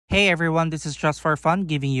Hey everyone, this is Just for Fun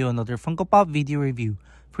giving you another Funko Pop video review.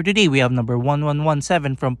 For today, we have number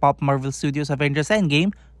 1117 from Pop Marvel Studios Avengers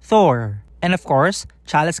Endgame, Thor. And of course,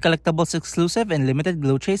 Chalice Collectibles exclusive and limited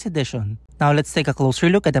glow chase edition. Now let's take a closer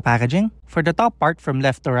look at the packaging. For the top part from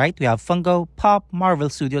left to right, we have Funko, Pop, Marvel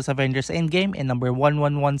Studios Avengers Endgame in number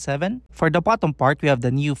 1117. For the bottom part, we have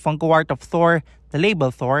the new Funko art of Thor, the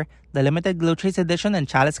label Thor, the limited glow chase edition and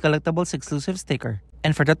Chalice Collectibles exclusive sticker.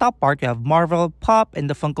 And for the top part, we have Marvel, Pop, and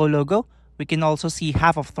the Funko logo. We can also see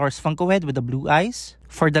half of Thor's Funko head with the blue eyes.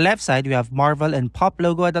 For the left side, we have Marvel and Pop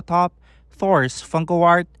logo at the top, Thor's Funko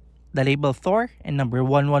art, the label Thor, and number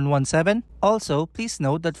 1117. Also, please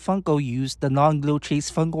note that Funko used the non-glow chase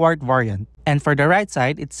Funko art variant. And for the right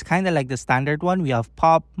side, it's kinda like the standard one. We have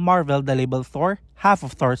Pop, Marvel, the label Thor, half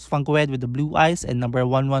of Thor's Funko head with the blue eyes, and number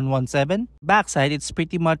 1117. Backside, it's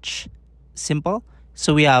pretty much simple.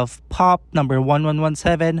 So we have Pop, number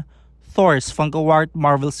 1117, Thor's Funko art,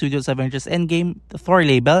 Marvel Studios Avengers Endgame, the Thor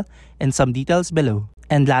label, and some details below.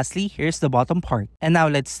 And lastly, here's the bottom part. And now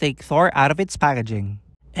let's take Thor out of its packaging.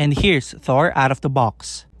 And here's Thor out of the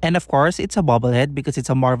box. And of course, it's a bobblehead because it's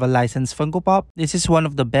a Marvel licensed Funko Pop. This is one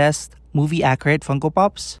of the best movie accurate Funko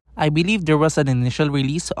Pops. I believe there was an initial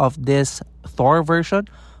release of this Thor version,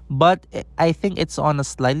 but I think it's on a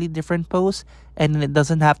slightly different pose and it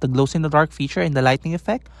doesn't have the glows in the dark feature and the lightning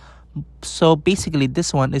effect. So basically,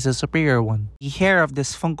 this one is a superior one. The hair of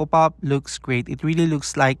this Funko Pop looks great. It really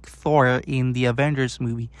looks like Thor in the Avengers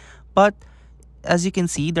movie. But as you can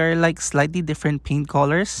see, there are like slightly different paint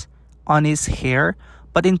colors on his hair.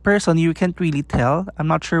 But in person, you can't really tell. I'm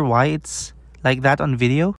not sure why it's like that on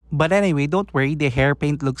video. But anyway, don't worry, the hair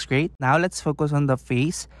paint looks great. Now let's focus on the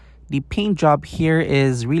face. The paint job here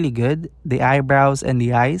is really good. The eyebrows and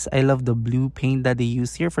the eyes. I love the blue paint that they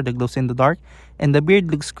use here for the glows in the dark. And the beard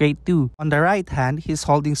looks great too. On the right hand, he's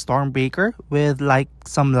holding Stormbreaker with like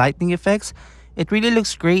some lightning effects. It really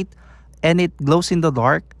looks great and it glows in the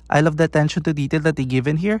dark. I love the attention to detail that they give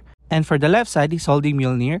in here. And for the left side, he's holding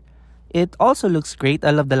Mjolnir. It also looks great.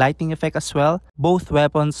 I love the lightning effect as well. Both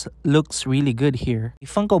weapons looks really good here. The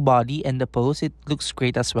Funko body and the pose, it looks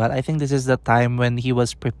great as well. I think this is the time when he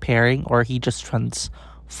was preparing or he just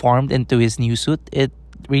transformed into his new suit. It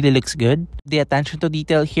really looks good. The attention to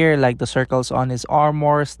detail here, like the circles on his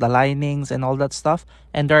armors, the linings, and all that stuff.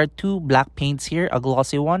 And there are two black paints here, a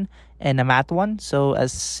glossy one and a matte one. So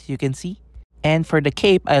as you can see. And for the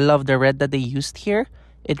cape, I love the red that they used here.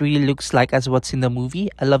 It really looks like as what's in the movie.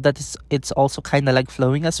 I love that it's also kind of like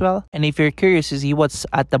flowing as well. And if you're curious to see what's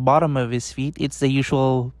at the bottom of his feet, it's the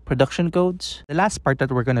usual production codes. The last part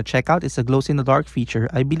that we're going to check out is the glows in the dark feature.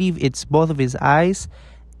 I believe it's both of his eyes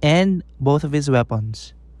and both of his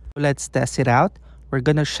weapons. Let's test it out. We're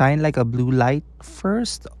going to shine like a blue light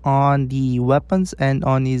first on the weapons and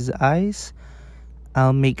on his eyes.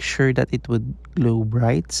 I'll make sure that it would glow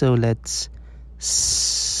bright. So let's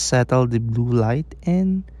settle the blue light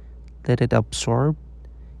and let it absorb,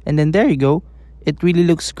 and then there you go. It really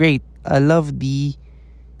looks great. I love the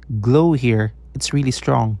glow here. It's really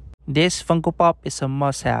strong. This Funko Pop is a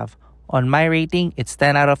must-have. On my rating, it's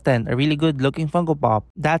 10 out of 10. A really good looking Funko Pop.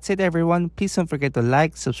 That's it everyone. Please don't forget to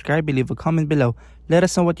like, subscribe, and leave a comment below. Let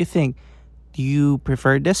us know what you think. Do you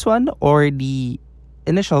prefer this one or the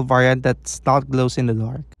initial variant that's not glows in the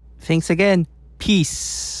dark? Thanks again.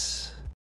 Peace.